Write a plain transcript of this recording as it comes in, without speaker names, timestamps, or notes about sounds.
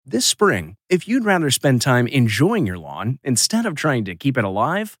This spring, if you'd rather spend time enjoying your lawn instead of trying to keep it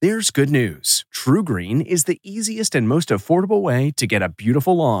alive, there's good news. TruGreen is the easiest and most affordable way to get a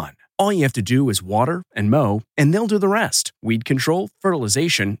beautiful lawn. All you have to do is water and mow, and they'll do the rest. Weed control,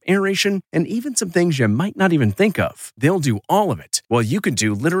 fertilization, aeration, and even some things you might not even think of. They'll do all of it, while you can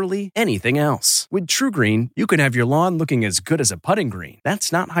do literally anything else. With TruGreen, you can have your lawn looking as good as a putting green.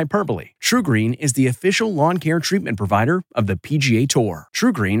 That's not hyperbole. TruGreen is the official lawn care treatment provider of the PGA Tour.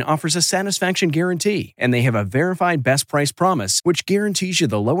 TruGreen offers a satisfaction guarantee, and they have a verified best price promise, which guarantees you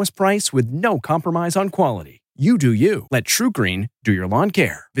the lowest price with no compromise on quality. You do you. Let TruGreen do your lawn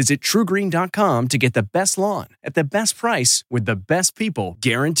care. Visit TruGreen.com to get the best lawn at the best price with the best people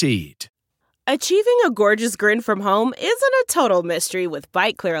guaranteed. Achieving a gorgeous grin from home isn't a total mystery with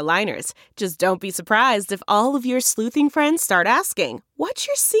Byte Clear aligners. Just don't be surprised if all of your sleuthing friends start asking, "What's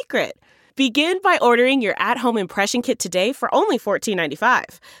your secret?" Begin by ordering your at-home impression kit today for only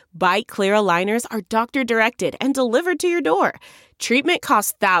 $14.95. Byte Clear aligners are doctor-directed and delivered to your door. Treatment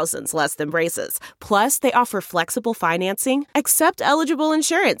costs thousands less than braces. Plus, they offer flexible financing, accept eligible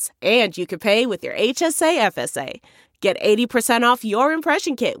insurance, and you can pay with your HSA FSA. Get 80% off your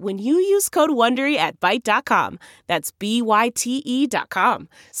impression kit when you use code WONDERY at Byte.com. That's BYTE.com.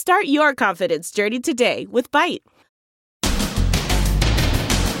 Start your confidence journey today with Byte.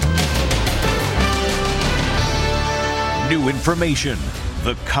 New information.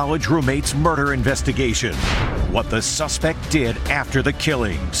 The college roommate's murder investigation. What the suspect did after the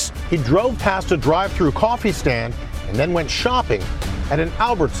killings. He drove past a drive-through coffee stand and then went shopping at an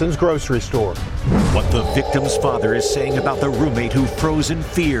Albertsons grocery store. What the victim's father is saying about the roommate who froze in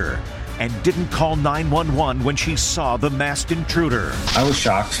fear and didn't call 911 when she saw the masked intruder. I was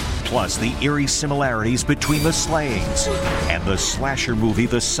shocked. Plus the eerie similarities between the slayings and the slasher movie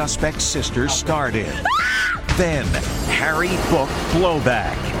the suspect's sister starred in. Then, Harry Book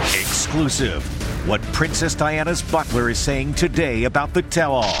Blowback. Exclusive. What Princess Diana's butler is saying today about the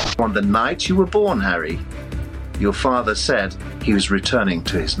tell-all. On the night you were born, Harry, your father said he was returning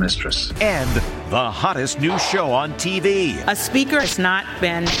to his mistress. And the hottest new show on TV. A speaker has not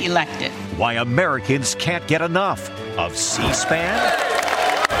been elected. Why Americans can't get enough of C-SPAN.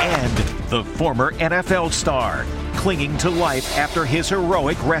 And the former NFL star clinging to life after his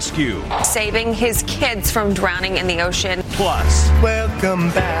heroic rescue. Saving his kids from drowning in the ocean. Plus, Welcome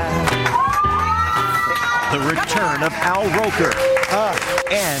back. the return of Al Roker.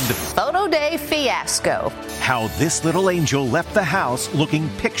 And Photo day fiasco. how this little angel left the house looking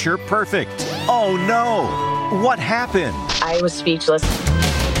picture perfect. Oh no! What happened? I was speechless.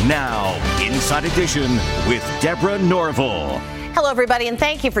 Now, Inside Edition with Deborah Norville. Hello, everybody, and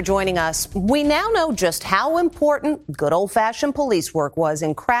thank you for joining us. We now know just how important good old-fashioned police work was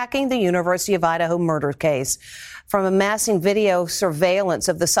in cracking the University of Idaho murder case. From amassing video surveillance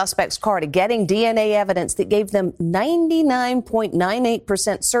of the suspect's car to getting DNA evidence that gave them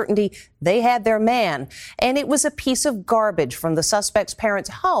 99.98% certainty they had their man. And it was a piece of garbage from the suspect's parents'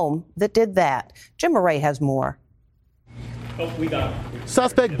 home that did that. Jim Murray has more.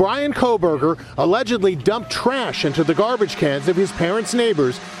 Suspect Brian Kohberger allegedly dumped trash into the garbage cans of his parents'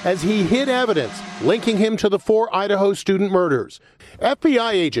 neighbors as he hid evidence linking him to the 4 Idaho student murders.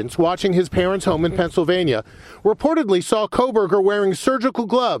 FBI agents watching his parents' home in Pennsylvania reportedly saw Kohberger wearing surgical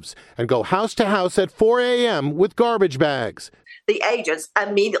gloves and go house to house at 4 a.m. with garbage bags. The agents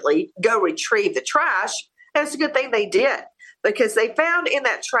immediately go retrieve the trash, and it's a good thing they did, because they found in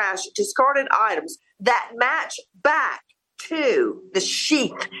that trash discarded items that match back to the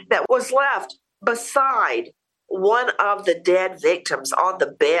sheath that was left beside one of the dead victims on the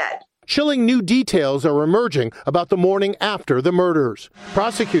bed. Chilling new details are emerging about the morning after the murders.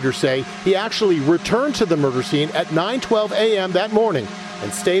 Prosecutors say he actually returned to the murder scene at 9:12 a.m. that morning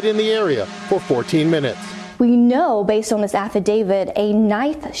and stayed in the area for 14 minutes. We know, based on this affidavit, a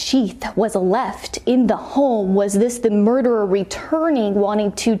knife sheath was left in the home. Was this the murderer returning,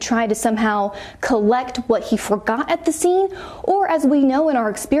 wanting to try to somehow collect what he forgot at the scene? Or, as we know in our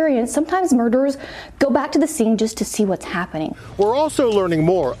experience, sometimes murderers go back to the scene just to see what's happening. We're also learning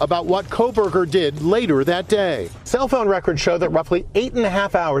more about what Kohberger did later that day. Cell phone records show that roughly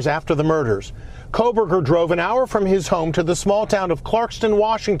 8.5 hours after the murders, Kohberger drove an hour from his home to the small town of Clarkston,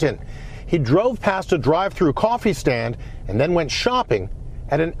 Washington. He drove past a drive-through coffee stand and then went shopping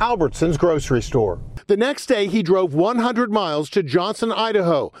at an Albertsons grocery store. The next day, he drove 100 miles to Johnson,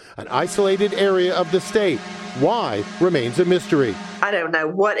 Idaho, an isolated area of the state. Why remains a mystery. I don't know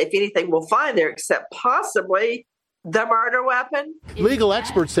what, if anything, we'll find there except possibly the murder weapon. Legal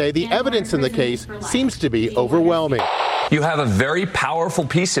experts say the evidence in the case seems to be overwhelming. You have a very powerful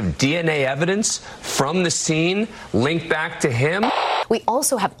piece of DNA evidence from the scene linked back to him. we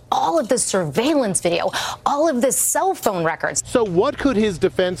also have all of this surveillance video, all of this cell phone records. So what could his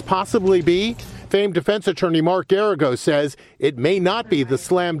defense possibly be? Famed defense attorney Mark Garrigo says it may not be the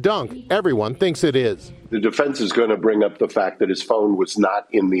slam dunk everyone thinks it is. The defense is going to bring up the fact that his phone was not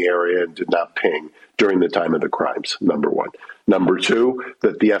in the area and did not ping during the time of the crimes, number one. Number two,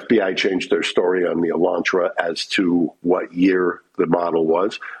 that the FBI changed their story on the Elantra as to what year the model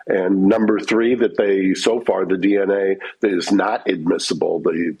was. And number three, that so far, the DNA is not admissible,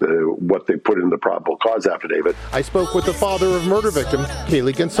 what they put in the probable cause affidavit. I spoke with the father of murder victim,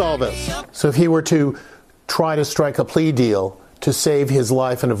 Kaylee Gonsalves. So if he were to try to strike a plea deal to save his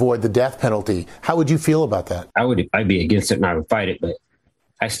life and avoid the death penalty, how would you feel about that? I'd be against it and I would fight it, but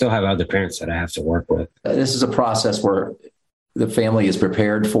I still have other parents that I have to work with. This is a process where the family is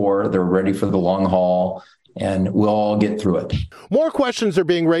prepared for, they're ready for the long haul, and we'll all get through it. More questions are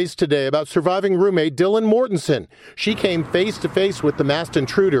being raised today about surviving roommate Dylan Mortensen. She came face to face with the masked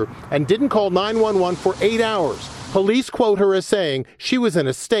intruder and didn't call 911 for 8 hours. Police quote her as saying she was in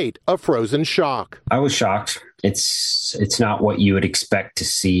a state of frozen shock. I was shocked. It's not what you would expect to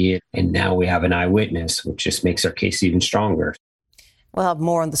see. And now we have an eyewitness, which just makes our case even stronger. We'll have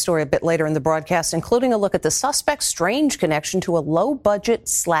more on the story a bit later in the broadcast, including a look at the suspect's strange connection to a low-budget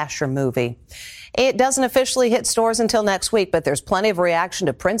slasher movie. It doesn't officially hit stores until next week, but there's plenty of reaction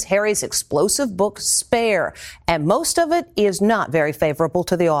to Prince Harry's explosive book, Spare, and most of it is not very favorable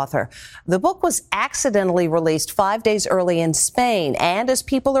to the author. The book was accidentally released 5 days early in Spain, and as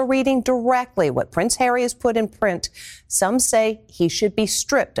people are reading directly what Prince Harry has put in print, some say he should be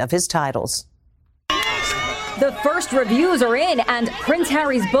stripped of his titles. The first reviews are in, and Prince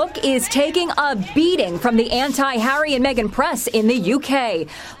Harry's book is taking a beating from the anti-Harry and Meghan press in the UK.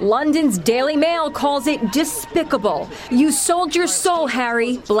 London's Daily Mail calls it despicable. You sold your soul,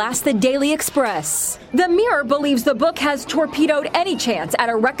 Harry, blast the Daily Express. The Mirror believes the book has torpedoed any chance at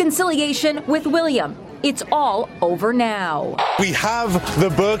a reconciliation with William. It's all over now. We have the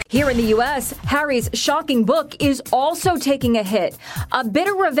book. Here in the U.S., Harry's shocking book is also taking a hit. A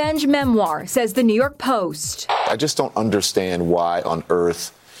bitter revenge memoir, says the New York Post. I just don't understand why on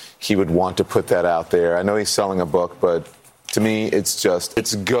earth he would want to put that out there. I know he's selling a book, but to me, it's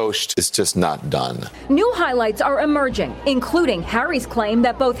gauche. It's just not done. New highlights are emerging, including Harry's claim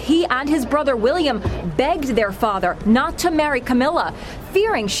that both he and his brother William begged their father not to marry Camilla,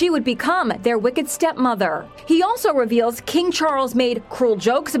 fearing she would become their wicked stepmother. He also reveals King Charles made cruel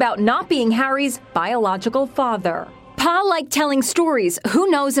jokes about not being Harry's biological father. Pa liked telling stories. Who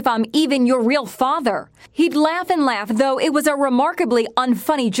knows if I'm even your real father? He'd laugh and laugh, though it was a remarkably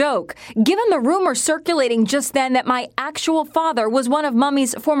unfunny joke, given the rumor circulating just then that my actual father was one of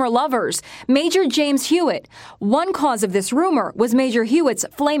Mummy's former lovers, Major James Hewitt. One cause of this rumor was Major Hewitt's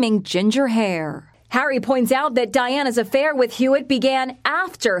flaming ginger hair. Harry points out that Diana's affair with Hewitt began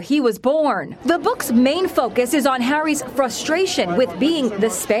after he was born. The book's main focus is on Harry's frustration with being the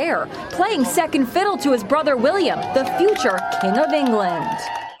spare, playing second fiddle to his brother William, the future King of England.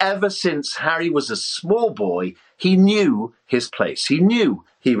 Ever since Harry was a small boy, he knew his place. He knew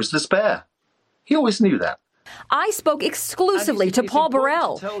he was the spare. He always knew that. I spoke exclusively to Paul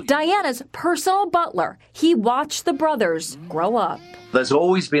Burrell, Diana's personal butler. He watched the brothers grow up. There's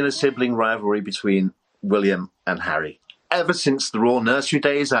always been a sibling rivalry between William and Harry. Ever since the Royal Nursery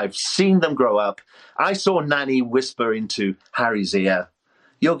days, I've seen them grow up. I saw Nanny whisper into Harry's ear,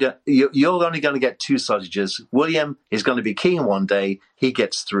 you're only going to get 2 sausages. William is going to be king one day. He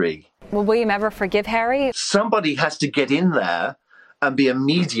gets 3. Will William ever forgive Harry? Somebody has to get in there and be a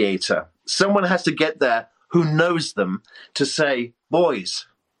mediator. Someone has to get there who knows them to say, boys,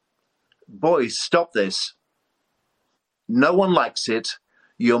 stop this. No one likes it.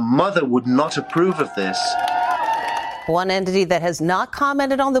 Your mother would not approve of this. One entity that has not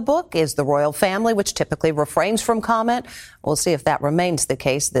commented on the book is the royal family, which typically refrains from comment. We'll see if that remains the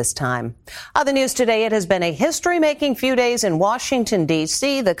case this time. Other news today, it has been a history-making few days in Washington,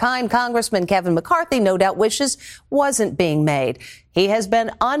 D.C. The kind Congressman Kevin McCarthy no doubt wishes wasn't being made. He has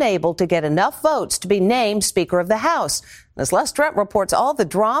been unable to get enough votes to be named Speaker of the House. As Les Trent reports, all the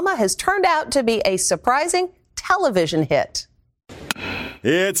drama has turned out to be a surprising television hit.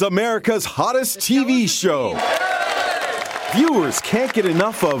 It's America's hottest TV show. Viewers can't get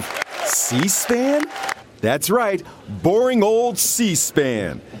enough of C-SPAN? That's right, boring old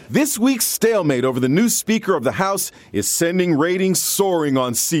C-SPAN. This week's stalemate over the new Speaker of the House is sending ratings soaring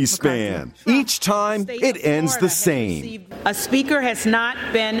on C-SPAN. Each time, it ends the same. A speaker has not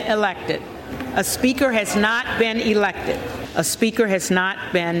been elected. A speaker has not been elected. A speaker has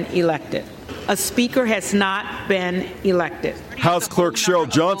not been elected. A speaker has not been elected. House Clerk Cheryl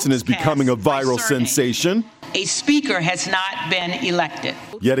Johnson is becoming a viral sensation. A speaker has not been elected.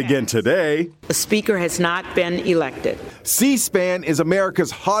 Yet again today, A speaker has not been elected. C-SPAN is America's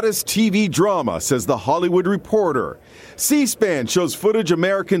hottest TV drama, says The Hollywood Reporter. C-SPAN shows footage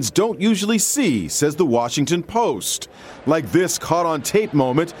Americans don't usually see, says The Washington Post. Like this caught-on-tape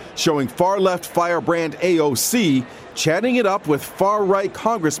moment showing far-left firebrand AOC chatting it up with far-right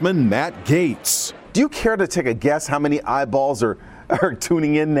Congressman Matt Gaetz. Do you care to take a guess how many eyeballs are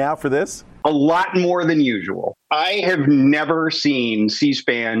tuning in now for this? A lot more than usual. I have never seen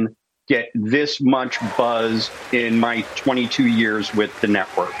C-SPAN get this much buzz in my 22 years with the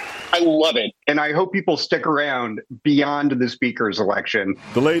network. I love it, and I hope people stick around beyond the speaker's election.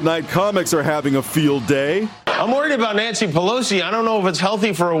 The late-night comics are having a field day. I'm worried about Nancy Pelosi. I don't know if it's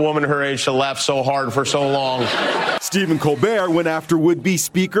healthy for a woman her age to laugh so hard for so long. Stephen Colbert went after would-be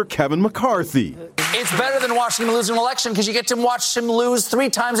Speaker Kevin McCarthy. It's better than watching him lose an election because you get to watch him lose 3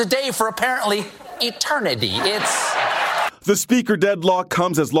 times a day for apparently eternity. The speaker deadlock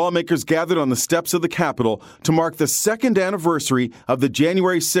comes as lawmakers gathered on the steps of the Capitol to mark the second anniversary of the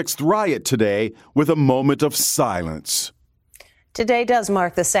January 6th riot today with a moment of silence. Today does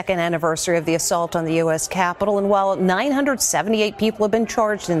mark the second anniversary of the assault on the U.S. Capitol, and while 978 people have been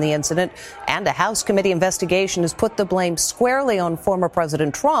charged in the incident and a House committee investigation has put the blame squarely on former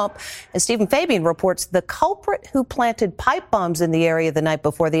President Trump, as Stephen Fabian reports, the culprit who planted pipe bombs in the area the night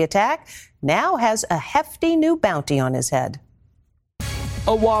before the attack now has a hefty new bounty on his head.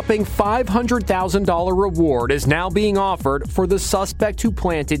 A whopping $500,000 reward is now being offered for the suspect who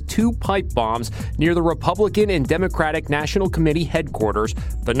planted 2 pipe bombs near the Republican and Democratic National Committee headquarters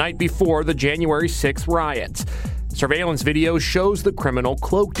the night before the January 6th riots. Surveillance video shows the criminal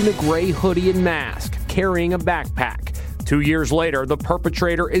cloaked in a gray hoodie and mask, carrying a backpack. 2 years later, the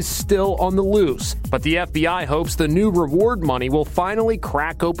perpetrator is still on the loose, but the FBI hopes the new reward money will finally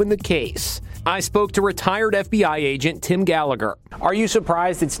crack open the case. I spoke to retired FBI agent Tim Gallagher. Are you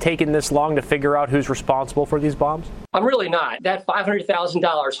surprised it's taken this long to figure out who's responsible for these bombs? I'm really not. That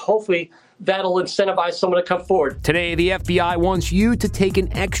 $500,000, hopefully that'll incentivize someone to come forward. Today, the FBI wants you to take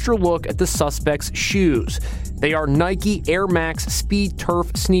an extra look at the suspect's shoes. They are Nike Air Max Speed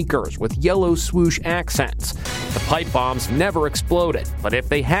Turf sneakers with yellow swoosh accents. The pipe bombs never exploded, but if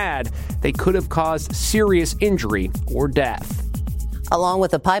they had, they could have caused serious injury or death. Along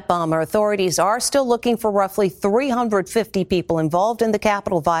with the pipe bomber, authorities are still looking for roughly 350 people involved in the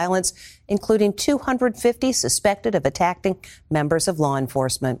Capitol violence, including 250 suspected of attacking members of law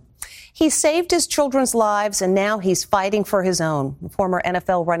enforcement. He saved his children's lives, and now he's fighting for his own. Former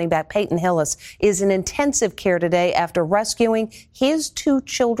NFL running back Peyton Hillis is in intensive care today after rescuing his 2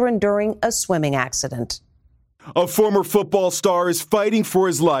 children during a swimming accident. A former football star is fighting for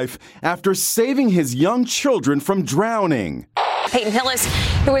his life after saving his young children from drowning. Peyton Hillis,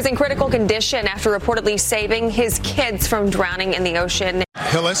 who was in critical condition after reportedly saving his kids from drowning in the ocean.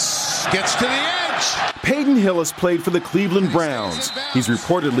 Hillis gets to the edge. Peyton Hillis played for the Cleveland Browns. He's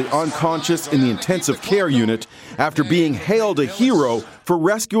reportedly unconscious in the intensive care unit after being hailed a hero for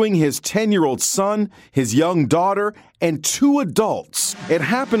rescuing his 10-year-old son, his young daughter, and 2 adults. It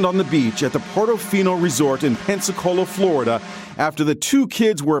happened on the beach at the Portofino Resort in Pensacola, Florida, after the 2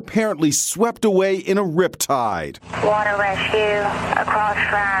 kids were apparently swept away in a riptide. Water rescue across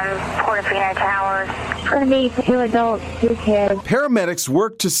from Portofino Towers. For these 2 adults, 2 kids. Paramedics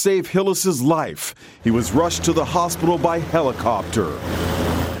worked to save Hillis's life. He was rushed to the hospital by helicopter.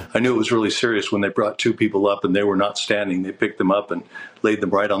 I knew it was really serious when they brought 2 people up and they were not standing. They picked them up and laid them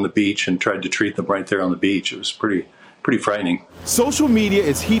right on the beach and tried to treat them right there on the beach. It was pretty frightening. Social media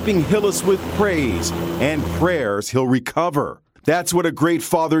is heaping Hillis with praise and prayers he'll recover. That's what a great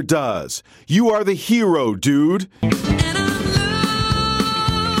father does. You are the hero, dude.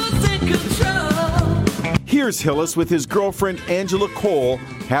 Here's Hillis with his girlfriend Angela Cole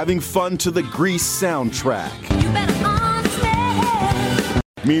having fun to the Grease soundtrack.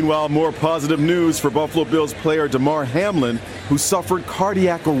 Meanwhile, more positive news for Buffalo Bills player Damar Hamlin, who suffered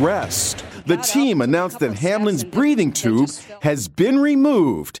cardiac arrest. The team announced that Hamlin's breathing tube has been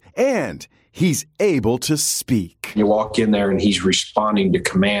removed and he's able to speak. You walk in there and he's responding to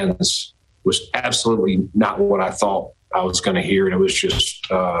commands was absolutely not what I thought I was going to hear. And it was just,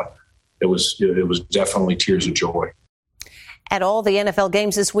 it was definitely tears of joy. At all the NFL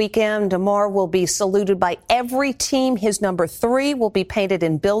games this weekend, Damar will be saluted by every team. His number 3 will be painted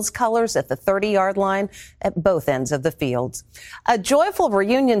in Bills colors at the 30-yard line at both ends of the field. A joyful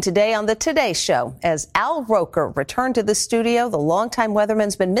reunion today on the Today Show as Al Roker returned to the studio. The longtime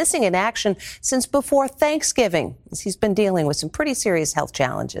weatherman's been missing in action since before Thanksgiving, as he's been dealing with some pretty serious health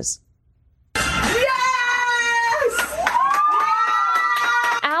challenges.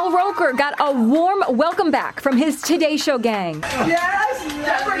 Roker got a warm welcome back from his Today Show gang.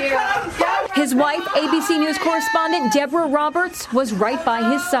 His wife, ABC News correspondent Deborah Roberts, was right by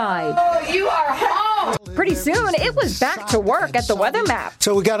his side. Oh, you are home! Pretty soon, it was back to work at the weather map.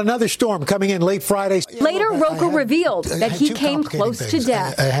 So we got another storm coming in late Friday. Later, Roker revealed that he came close to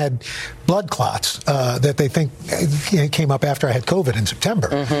death. I had blood clots that they think came up after I had COVID in September.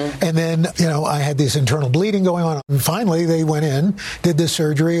 And then, I had this internal bleeding going on. And finally, they went in, did this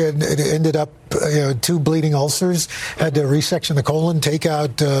surgery, and it ended up 2 bleeding ulcers, had to resection the colon, take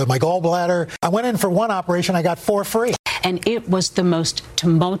out my gallbladder. I went in for one operation. I got 4 free. And it was the most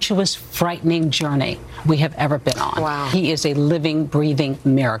tumultuous, frightening journey we have ever been on. Wow. He is a living, breathing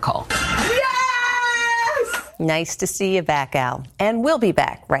miracle. Nice to see you back, Al. And we'll be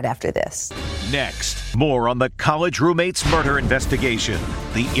back right after this. Next, more on the college roommates murder investigation,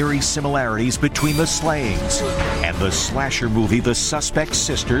 the eerie similarities between the slayings, and the slasher movie the suspect's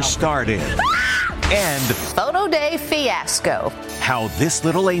sister starred in. And Photo Day fiasco. How this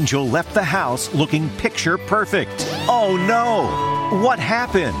little angel left the house looking picture perfect. Oh no! What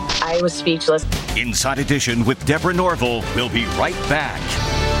happened? I was speechless. Inside Edition with Deborah Norville. We'll be right back.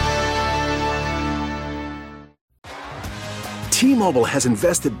 T-Mobile has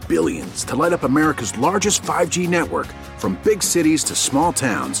invested billions to light up America's largest 5G network, from big cities to small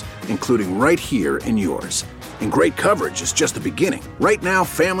towns, including right here in yours. And great coverage is just the beginning. Right now,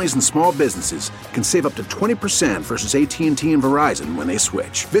 families and small businesses can save up to 20% versus AT&T and Verizon when they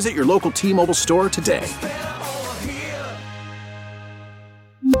switch. Visit your local T-Mobile store today.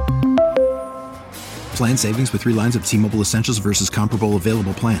 Plan savings with 3 lines of T-Mobile Essentials versus comparable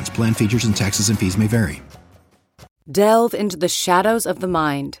available plans. Plan features and taxes and fees may vary. Delve into the shadows of the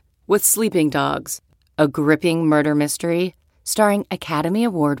mind with Sleeping Dogs, a gripping murder mystery starring Academy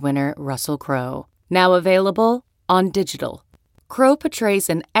Award winner Russell Crowe. Now available on digital. Crowe portrays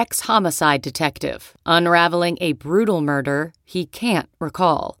an ex-homicide detective unraveling a brutal murder he can't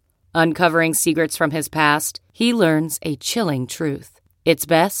recall. Uncovering secrets from his past, he learns a chilling truth. It's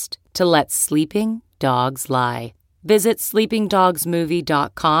best to let sleeping dogs lie. Visit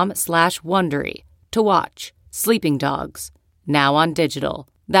sleepingdogsmovie.com/Wondery to watch Sleeping Dogs, now on digital.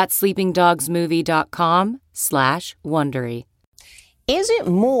 That's sleepingdogsmovie.com/Wondery. Is it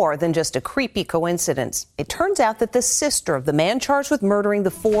more than just a creepy coincidence? It turns out that the sister of the man charged with murdering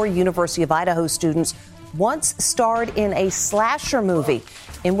the 4 University of Idaho students once starred in a slasher movie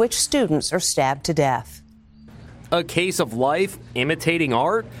in which students are stabbed to death. A case of life imitating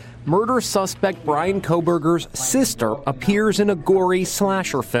art? Murder suspect Bryan Kohberger's sister appears in a gory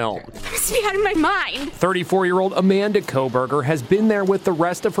slasher film. Puts me out of my mind. 34-year-old Amanda Kohberger has been there with the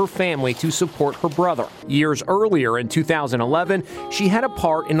rest of her family to support her brother. Years earlier, in 2011, she had a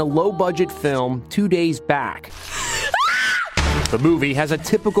part in a low-budget film 2 Days Back. The movie has a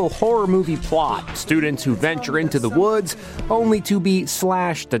typical horror movie plot. Students who venture into the woods only to be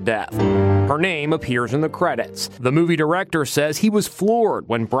slashed to death. Her name appears in the credits. The movie director says he was floored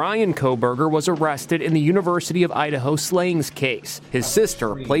when Bryan Kohberger was arrested in the University of Idaho slayings case. His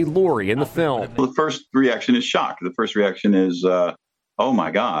sister played Lori in the film. The first reaction is shock. The first reaction is, oh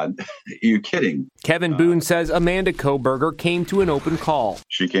my God, are you kidding? Kevin Boone says Amanda Kohberger came to an open call.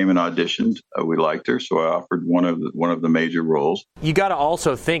 She came and auditioned. We liked her, so I offered one of the major roles. You got to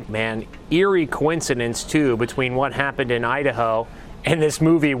also think, man, eerie coincidence too between what happened in Idaho and this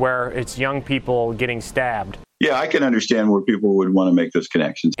movie where it's young people getting stabbed. Yeah, I can understand where people would want to make those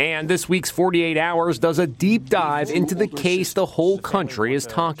connections. And this week's 48 Hours does a deep dive into the case the whole country is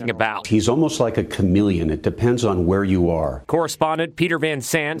talking about. He's almost like a chameleon. It depends on where you are. Correspondent Peter Van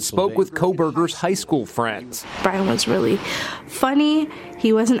Sant spoke with Kohberger's high school friends. Bryan was really funny.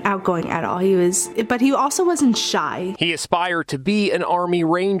 He wasn't outgoing at all. But he also wasn't shy. He aspired to be an Army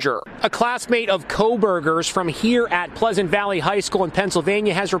Ranger. A classmate of Kohberger's from here at Pleasant Valley High School in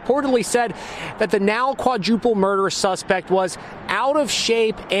Pennsylvania has reportedly said that the now quadruple murder suspect was out of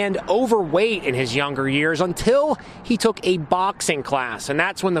shape and overweight in his younger years until he took a boxing class. And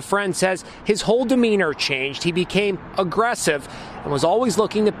that's when the friend says his whole demeanor changed. He became aggressive and was always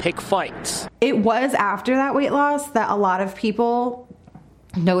looking to pick fights. It was after that weight loss that a lot of people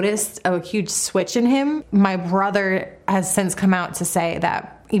noticed a huge switch in him. My brother has since come out to say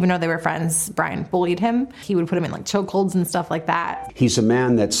that even though they were friends, Bryan bullied him. He would put him in like chokeholds and stuff like that. He's a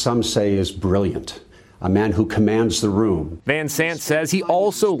man that some say is brilliant. A man who commands the room. Van Sant says he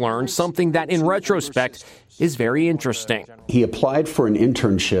also learned something that in retrospect is very interesting. He applied for an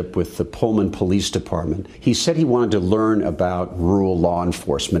internship with the Pullman Police Department. He said he wanted to learn about rural law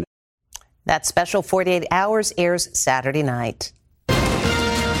enforcement. That special 48 Hours airs Saturday night.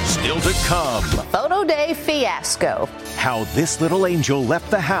 Still to come. Photo day fiasco. How this little angel left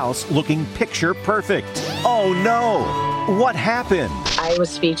the house looking picture perfect. Oh no! What happened? I was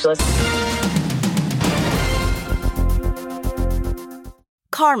speechless.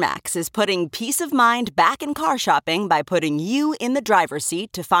 CarMax is putting peace of mind back in car shopping by putting you in the driver's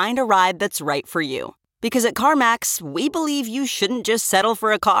seat to find a ride that's right for you. Because at CarMax, we believe you shouldn't just settle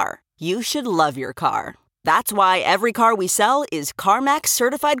for a car. You should love your car. That's why every car we sell is CarMax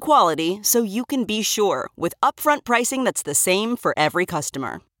certified quality, so you can be sure with upfront pricing that's the same for every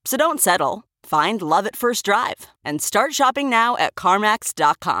customer. So don't settle. Find love at first drive and start shopping now at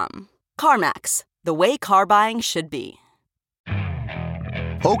CarMax.com. CarMax, the way car buying should be.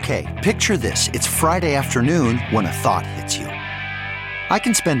 Okay, picture this. It's Friday afternoon when a thought hits you. I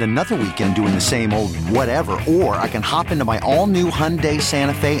can spend another weekend doing the same old whatever, or I can hop into my all-new Hyundai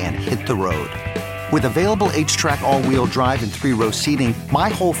Santa Fe and hit the road. With available H-Track all-wheel drive and 3-row seating, my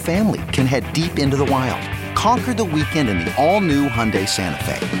whole family can head deep into the wild. Conquer the weekend in the all-new Hyundai Santa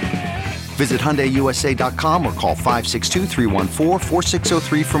Fe. Visit HyundaiUSA.com or call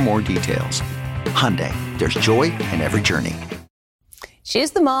 562-314-4603 for more details. Hyundai, there's joy in every journey.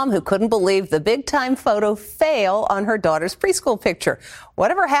 She's the mom who couldn't believe the big-time photo fail on her daughter's preschool picture.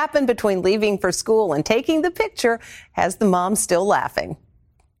 Whatever happened between leaving for school and taking the picture has the mom still laughing.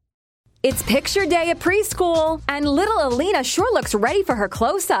 It's picture day at preschool, and little Alina sure looks ready for her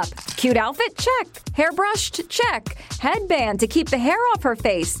close-up. Cute outfit? Check. Hair brushed? Check. Headband to keep the hair off her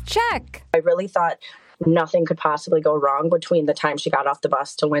face? Check. I really thought nothing could possibly go wrong between the time she got off the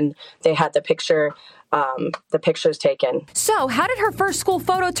bus to when they had the pictures taken. So, how did her first school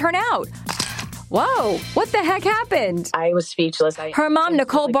photo turn out? Whoa, what the heck happened? I was speechless. Her mom,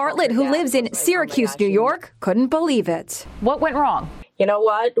 Nicole Bartlett, who lives in Syracuse, New York, couldn't believe it. What went wrong? You know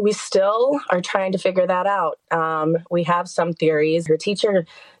what? We still are trying to figure that out. We have some theories. Her teacher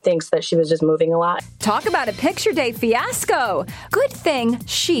thinks that she was just moving a lot. Talk about a picture day fiasco. Good thing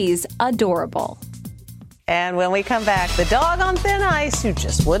she's adorable. And when we come back, the dog on thin ice who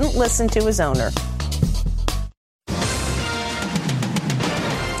just wouldn't listen to his owner.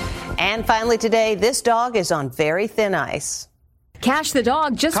 And finally today, this dog is on very thin ice. Cash the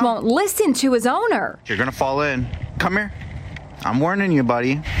dog just won't listen to his owner. You're going to fall in. Come here. I'm warning you,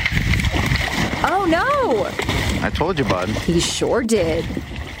 buddy. Oh, no. I told you, bud. He sure did.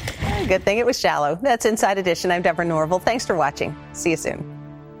 Good thing it was shallow. That's Inside Edition. I'm Deborah Norville. Thanks for watching. See you soon.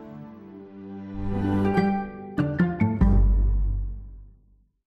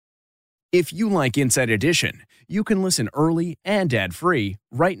 If you like Inside Edition, you can listen early and ad-free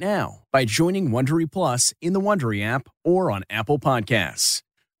right now by joining Wondery Plus in the Wondery app or on Apple Podcasts.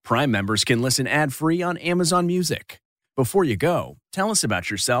 Prime members can listen ad-free on Amazon Music. Before you go, tell us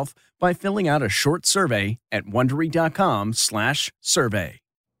about yourself by filling out a short survey at Wondery.com/survey.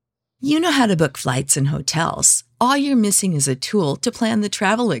 You know how to book flights and hotels. All you're missing is a tool to plan the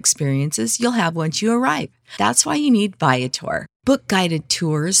travel experiences you'll have once you arrive. That's why you need Viator. Book guided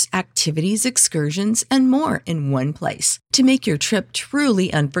tours, activities, excursions, and more in one place to make your trip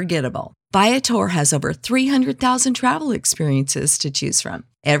truly unforgettable. Viator has over 300,000 travel experiences to choose from.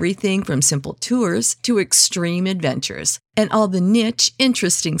 Everything from simple tours to extreme adventures and all the niche,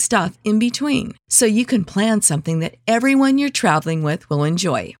 interesting stuff in between. So you can plan something that everyone you're traveling with will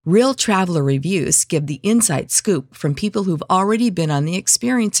enjoy. Real traveler reviews give the inside scoop from people who've already been on the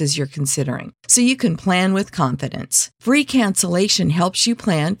experiences you're considering. So you can plan with confidence. Free cancellation helps you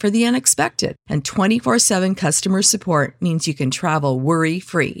plan for the unexpected. And 24/7 customer support means you can travel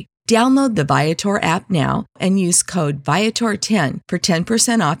worry-free. Download the Viator app now and use code Viator10 for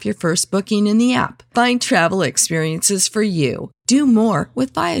 10% off your first booking in the app. Find travel experiences for you. Do more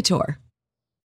with Viator.